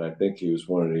the time. And I think he was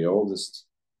one of the oldest,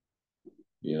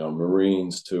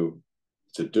 Marines to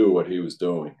do what he was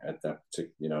doing at that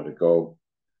particular, to go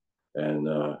and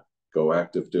go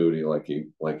active duty like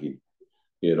he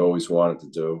had always wanted to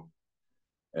do.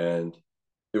 And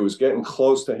it was getting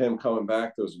close to him coming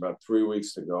back. There was about 3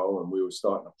 weeks to go, and we were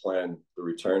starting to plan the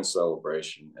return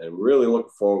celebration and really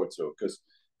looking forward to it, because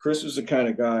Chris was the kind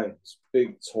of guy,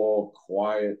 big, tall,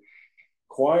 quiet,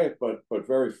 but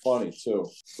very funny too.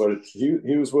 But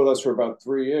he was with us for about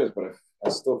 3 years, but I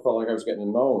still felt like I was getting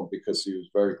to know him because he was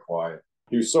very quiet.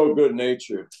 He was so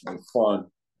good-natured and fun.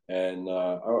 And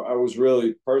I was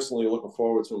really personally looking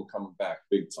forward to him coming back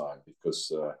big time,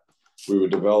 because we were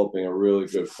developing a really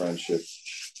good friendship.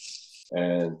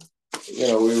 And,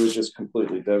 we were just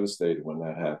completely devastated when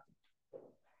that happened.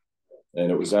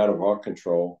 And it was out of our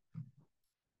control,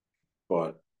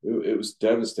 but it was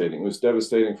devastating. It was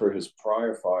devastating for his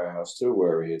prior firehouse too,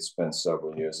 where he had spent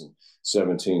several years in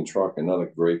 17 Truck,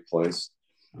 another great place.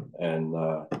 And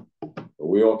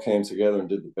we all came together and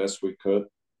did the best we could,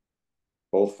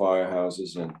 both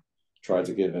firehouses, and tried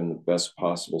to give him the best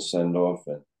possible send-off.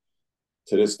 And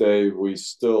to this day, we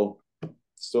still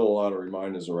a lot of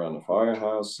reminders around the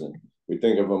firehouse, and we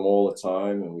think of him all the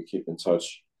time, and we keep in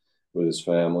touch with his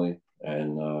family.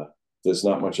 And there's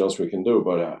not much else we can do,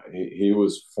 but he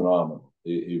was phenomenal.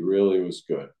 He really was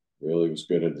good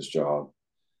at his job,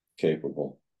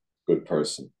 capable, good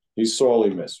person. He's sorely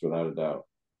missed, without a doubt.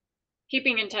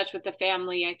 Keeping in touch with the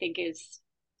family, I think, is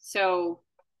so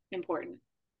important.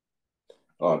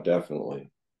 Oh, definitely.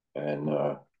 And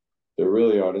there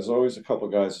really are. There's always a couple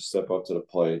of guys who step up to the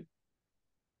plate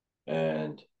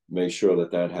and make sure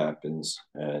that happens.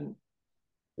 And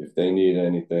if they need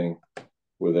anything,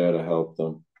 we're there to help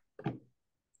them.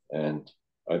 And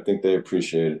I think they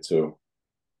appreciate it too.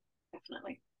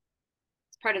 Definitely.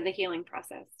 It's part of the healing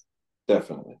process.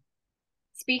 Definitely.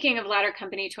 Speaking of Ladder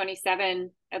Company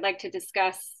 27, I'd like to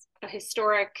discuss a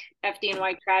historic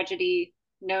FDNY tragedy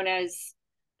known as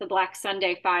the Black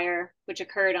Sunday Fire, which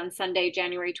occurred on Sunday,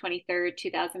 January 23rd,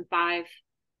 2005.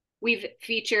 We've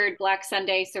featured Black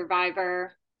Sunday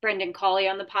survivor Brendan Cawley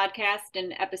on the podcast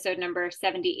in episode number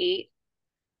 78.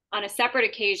 On a separate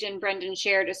occasion, Brendan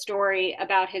shared a story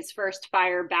about his first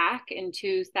fire back in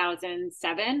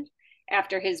 2007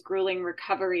 after his grueling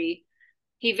recovery.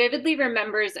 He vividly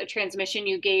remembers a transmission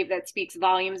you gave that speaks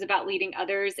volumes about leading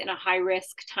others in a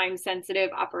high-risk,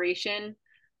 time-sensitive operation.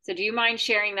 So do you mind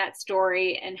sharing that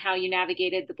story and how you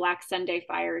navigated the Black Sunday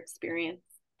Fire experience?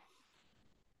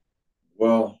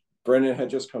 Well, Brendan had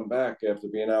just come back after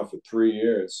being out for 3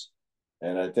 years.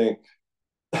 And I think,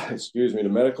 the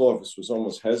medical office was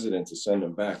almost hesitant to send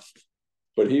him back.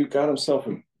 But he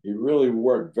really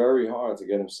worked very hard to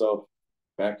get himself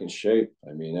back in shape.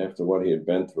 I mean, after what he had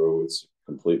been through, it's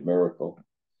a complete miracle.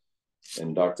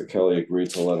 And Dr. Kelly agreed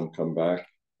to let him come back.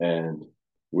 And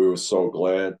we were so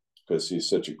glad, because he's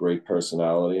such a great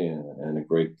personality and a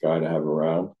great guy to have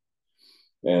around.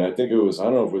 And I think it was, I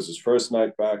don't know if it was his first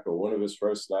night back or one of his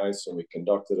first nights, and we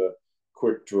conducted a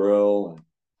quick drill.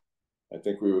 And I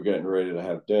think we were getting ready to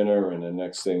have dinner, and the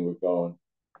next thing we're going,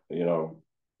 you know,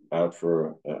 out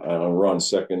for a run,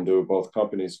 second to both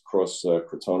companies across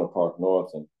Crotona Park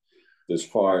North, and there's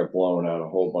fire blowing out a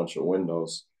whole bunch of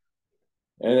windows.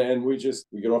 And we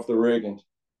get off the rig, and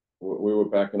we were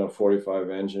backing up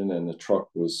 45 engine, and the truck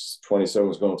was 27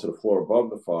 was going to the floor above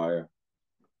the fire.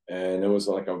 And it was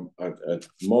like a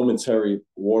momentary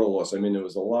water loss. I mean, there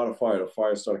was a lot of fire. The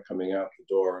fire started coming out the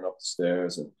door and up the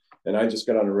stairs. And I just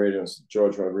got on the radio and said,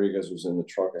 George Rodriguez was in the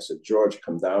truck. I said, George,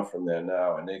 come down from there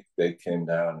now. And they came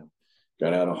down and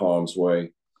got out of harm's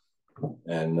way.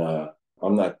 And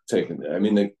I'm not taking, I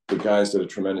mean, the guys did a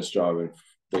tremendous job. And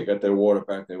they got their water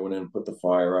back. They went in and put the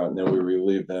fire out. And then we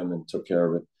relieved them and took care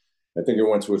of it. I think it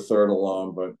went to a third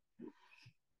alarm, but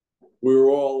we were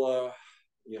all,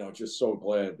 just so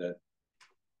glad that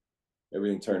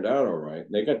everything turned out all right.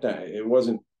 They got that. It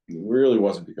really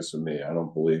wasn't because of me. I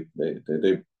don't believe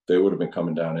they would have been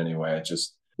coming down anyway. I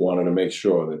just wanted to make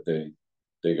sure that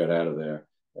they got out of there.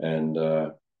 And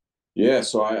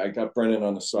so I got Brendan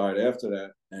on the side after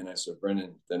that, and I said,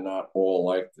 Brendan, they're not all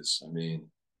like this. I mean,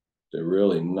 they're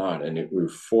really not. And we were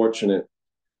fortunate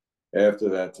after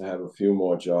that to have a few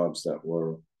more jobs that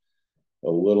were a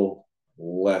little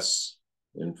less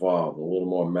involved, a little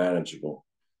more manageable.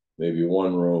 Maybe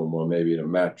one room, or maybe the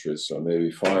mattress, or maybe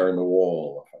fire in the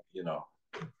wall,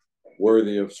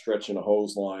 worthy of stretching a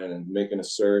hose line and making a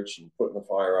search and putting the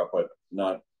fire up, but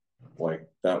not like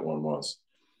that one was.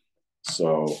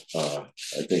 So I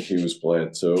think he was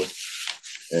glad too.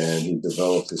 And he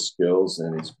developed his skills,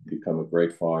 and he's become a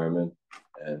great fireman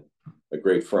and a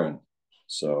great friend.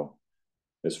 So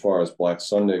as far as Black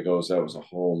Sunday goes, that was a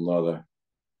whole nother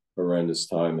horrendous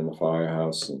time in the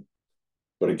firehouse.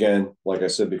 But again, like I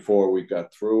said before, we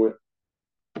got through it.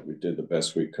 We did the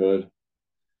best we could.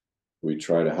 We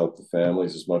try to help the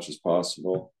families as much as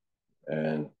possible.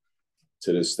 And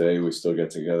to this day, we still get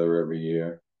together every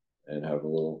year and have a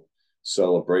little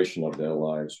celebration of their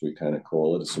lives. We kind of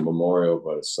call it, it's a memorial,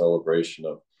 but a celebration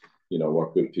of,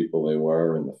 what good people they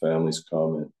were, and the families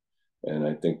come, and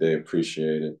I think they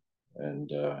appreciate it. And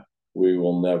we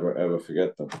will never, ever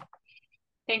forget them.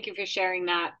 Thank you for sharing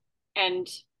that. And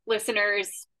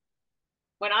listeners,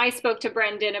 when I spoke to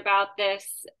Brendan about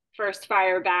this first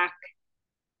fire back,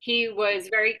 he was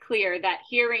very clear that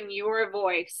hearing your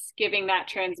voice, giving that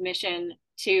transmission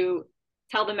to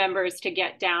tell the members to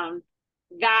get down,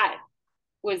 that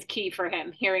was key for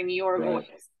him. Hearing your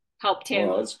voice helped him.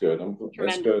 Well, that's good.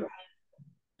 That's good.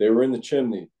 They were in the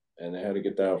chimney, and they had to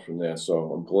get down from there.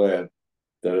 So I'm glad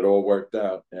that it all worked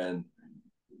out. And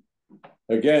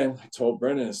again, I told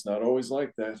Brendan, it's not always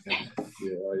like that.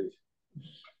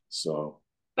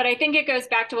 But I think it goes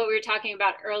back to what we were talking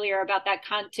about earlier about that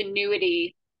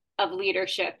continuity of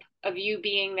leadership, of you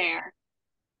being there.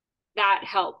 That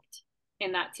helped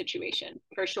in that situation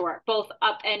for sure, both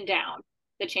up and down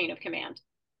the chain of command.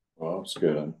 Well, it's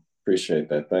good. I appreciate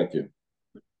that. Thank you.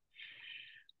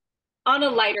 On a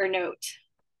lighter note,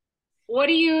 what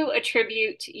do you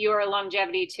attribute your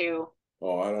longevity to?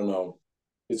 Oh, I don't know.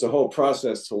 It's a whole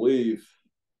process to leave.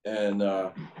 And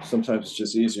sometimes it's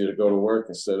just easier to go to work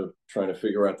instead of trying to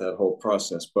figure out that whole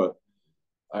process. But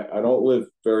I don't live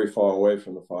very far away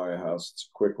from the firehouse. It's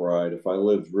a quick ride. If I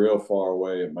lived real far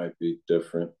away, it might be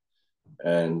different.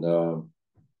 And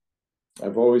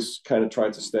I've always kind of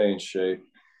tried to stay in shape.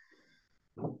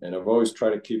 And I've always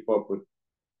tried to keep up with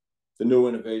the new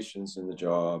innovations in the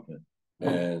job.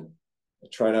 And I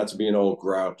try not to be an old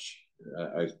grouch.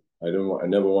 I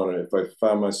never wanted, if I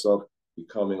found myself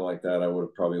becoming like that, I would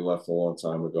have probably left a long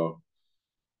time ago.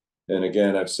 And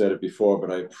again, I've said it before,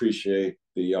 but I appreciate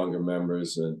the younger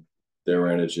members and their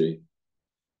energy.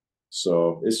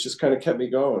 So it's just kind of kept me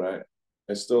going.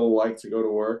 I still like to go to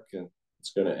work, and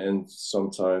it's going to end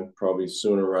sometime, probably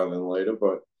sooner rather than later.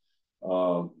 But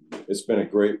it's been a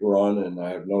great run, and I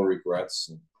have no regrets,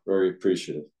 and very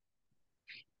appreciative.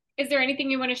 Is there anything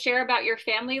you want to share about your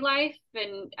family life?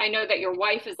 And I know that your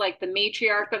wife is like the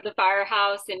matriarch of the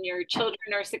firehouse, and your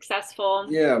children are successful.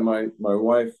 Yeah, my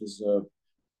wife is a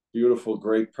beautiful,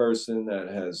 great person that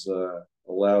has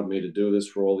allowed me to do this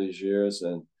for all these years.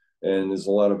 And there's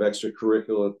a lot of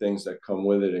extracurricular things that come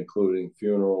with it, including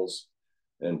funerals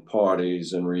and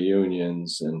parties and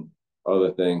reunions and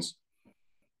other things.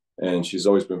 And she's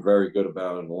always been very good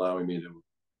about it, allowing me to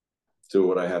do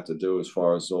what I have to do as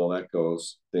far as all that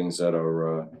goes, things that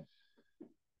are,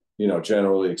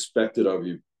 generally expected of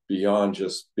you beyond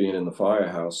just being in the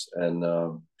firehouse.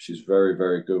 And she's very,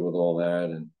 very good with all that.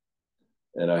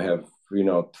 And I have,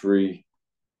 3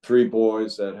 three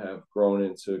boys that have grown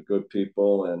into good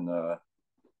people. And,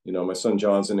 my son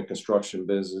John's in the construction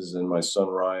business, and my son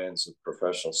Ryan's a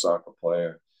professional soccer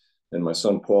player, and my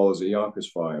son Paul is a Yonkers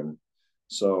fireman.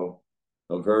 So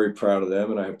I'm very proud of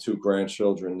them. And I have two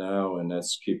grandchildren now, and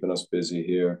that's keeping us busy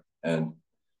here. And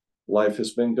life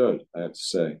has been good, I have to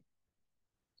say.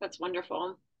 That's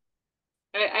wonderful.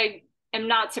 I am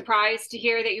not surprised to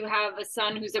hear that you have a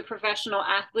son who's a professional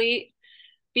athlete,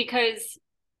 because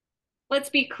let's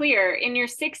be clear, in your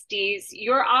 60s,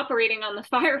 you're operating on the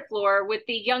fire floor with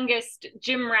the youngest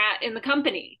gym rat in the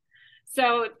company.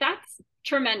 So that's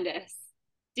tremendous.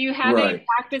 Do you have any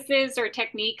practices or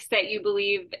techniques that you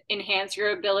believe enhance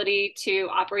your ability to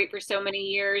operate for so many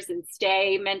years and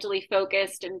stay mentally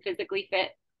focused and physically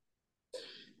fit?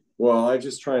 Well, I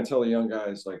just try and tell the young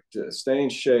guys, like, to stay in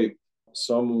shape,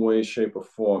 some way, shape, or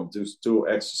form. Do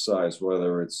exercise,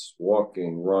 whether it's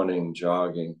walking, running,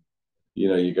 jogging.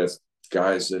 You got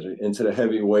guys that are into the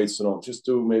heavy weights and all. Just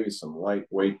do maybe some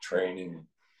lightweight training.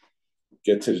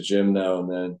 Get to the gym now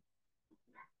and then,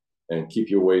 and keep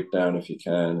your weight down if you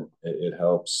can. It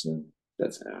helps, and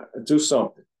do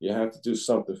something. You have to do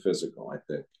something physical. I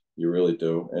think you really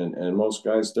do, and most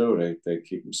guys do. They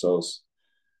keep themselves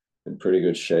in pretty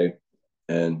good shape,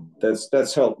 and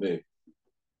that's helped me,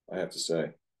 I have to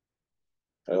say.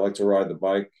 I like to ride the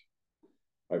bike.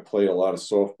 I played a lot of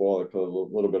softball. I played a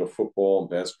little bit of football and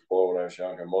basketball when I was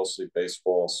younger, mostly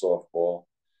baseball, softball.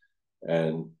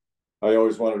 And I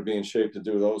always wanted to be in shape to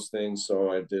do those things.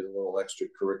 So I did a little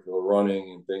extracurricular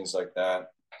running and things like that.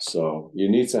 So you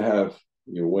need to have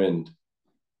your wind,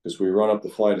 because we run up the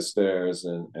flight of stairs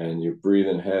and you're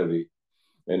breathing heavy.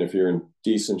 And if you're in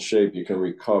decent shape, you can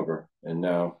recover and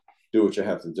now do what you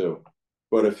have to do.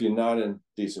 But if you're not in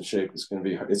decent shape,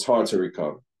 it's hard to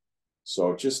recover.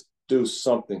 So just do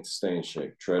something to stay in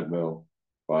shape. Treadmill,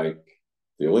 bike,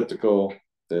 the elliptical.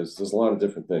 There's a lot of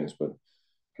different things, but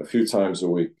a few times a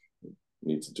week you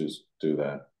need to do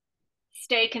that.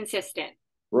 Stay consistent.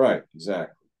 Right,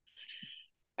 exactly.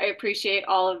 I appreciate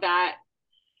all of that.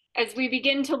 As we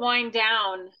begin to wind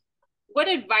down, what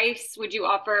advice would you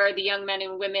offer the young men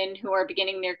and women who are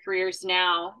beginning their careers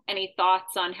now? Any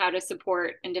thoughts on how to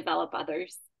support and develop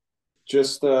others?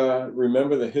 Just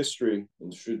remember the history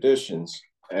and traditions,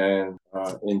 and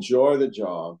enjoy the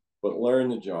job, but learn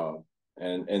the job,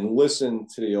 and listen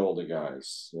to the older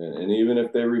guys. And even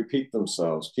if they repeat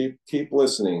themselves, keep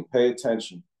listening, pay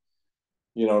attention.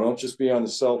 Don't just be on the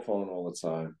cell phone all the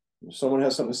time. If someone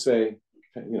has something to say,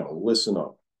 listen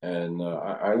up. And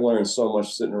I learned so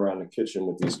much sitting around the kitchen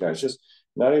with these guys, just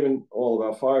not even all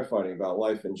about firefighting, about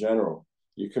life in general.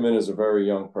 You come in as a very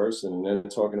young person, and they're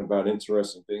talking about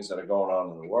interesting things that are going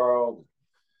on in the world,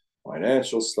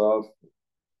 financial stuff,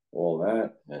 all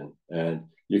that. And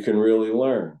you can really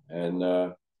learn, and,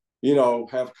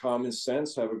 have common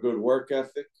sense, have a good work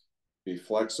ethic, be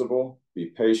flexible, be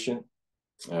patient,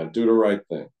 do the right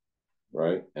thing,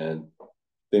 right? And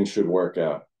things should work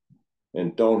out.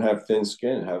 And don't have thin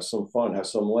skin. Have some fun. Have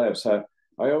some laughs. I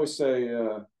always say,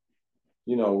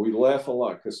 we laugh a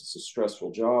lot because it's a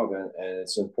stressful job, and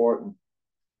it's important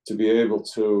to be able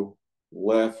to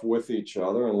laugh with each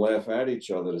other and laugh at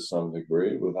each other to some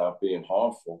degree without being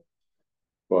harmful.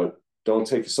 But don't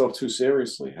take yourself too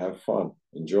seriously. Have fun.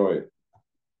 Enjoy it.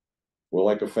 We're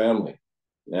like a family.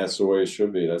 That's the way it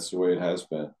should be. That's the way it has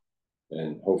been.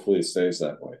 And hopefully it stays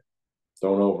that way.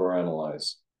 Don't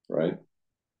overanalyze, right?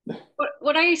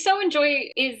 What I so enjoy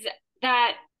is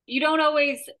that you don't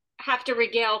always have to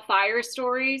regale fire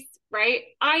stories, right?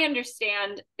 I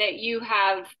understand that you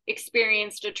have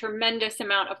experienced a tremendous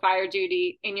amount of fire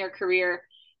duty in your career,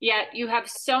 yet you have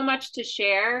so much to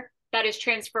share that is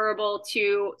transferable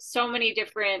to so many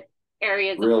different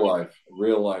areas. Real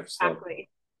life stuff. Exactly.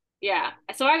 Yeah.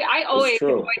 So I always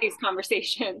enjoy these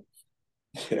conversations.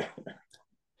 Yeah.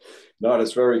 No,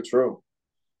 that's very true.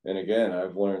 And again,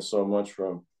 I've learned so much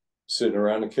from sitting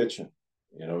around the kitchen.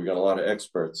 We got a lot of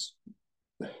experts,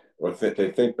 or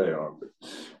they think they are, but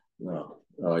no.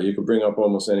 You can bring up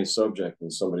almost any subject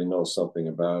and somebody knows something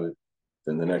about it.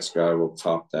 Then the next guy will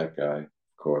top that guy,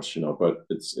 of course, but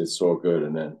it's all good.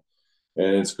 And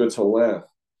it's good to laugh,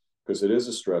 because it is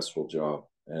a stressful job.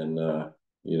 And,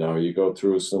 you go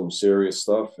through some serious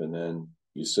stuff, and then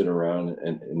you sit around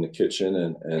in the kitchen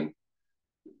and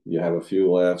you have a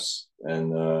few laughs,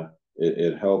 and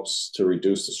it helps to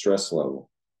reduce the stress level.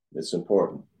 It's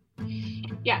important.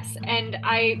 Yes, and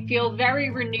I feel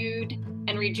very renewed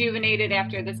and rejuvenated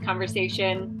after this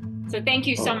conversation. So thank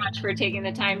you so much for taking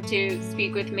the time to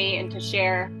speak with me and to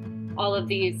share all of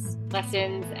these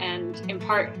lessons and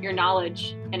impart your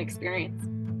knowledge and experience.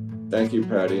 Thank you,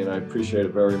 Patty, and I appreciate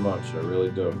it very much. I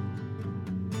really do.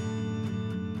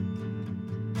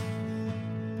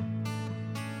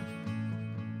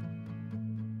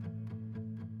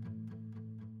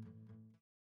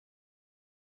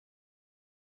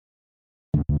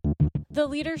 The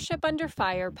Leadership Under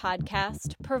Fire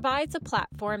podcast provides a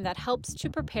platform that helps to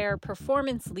prepare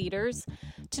performance leaders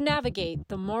to navigate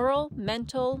the moral,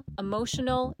 mental,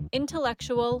 emotional,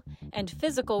 intellectual, and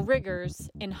physical rigors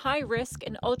in high-risk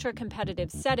and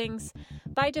ultra-competitive settings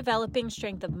by developing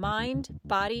strength of mind,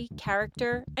 body,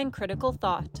 character, and critical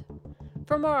thought.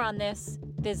 For more on this,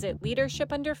 visit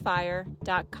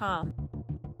leadershipunderfire.com.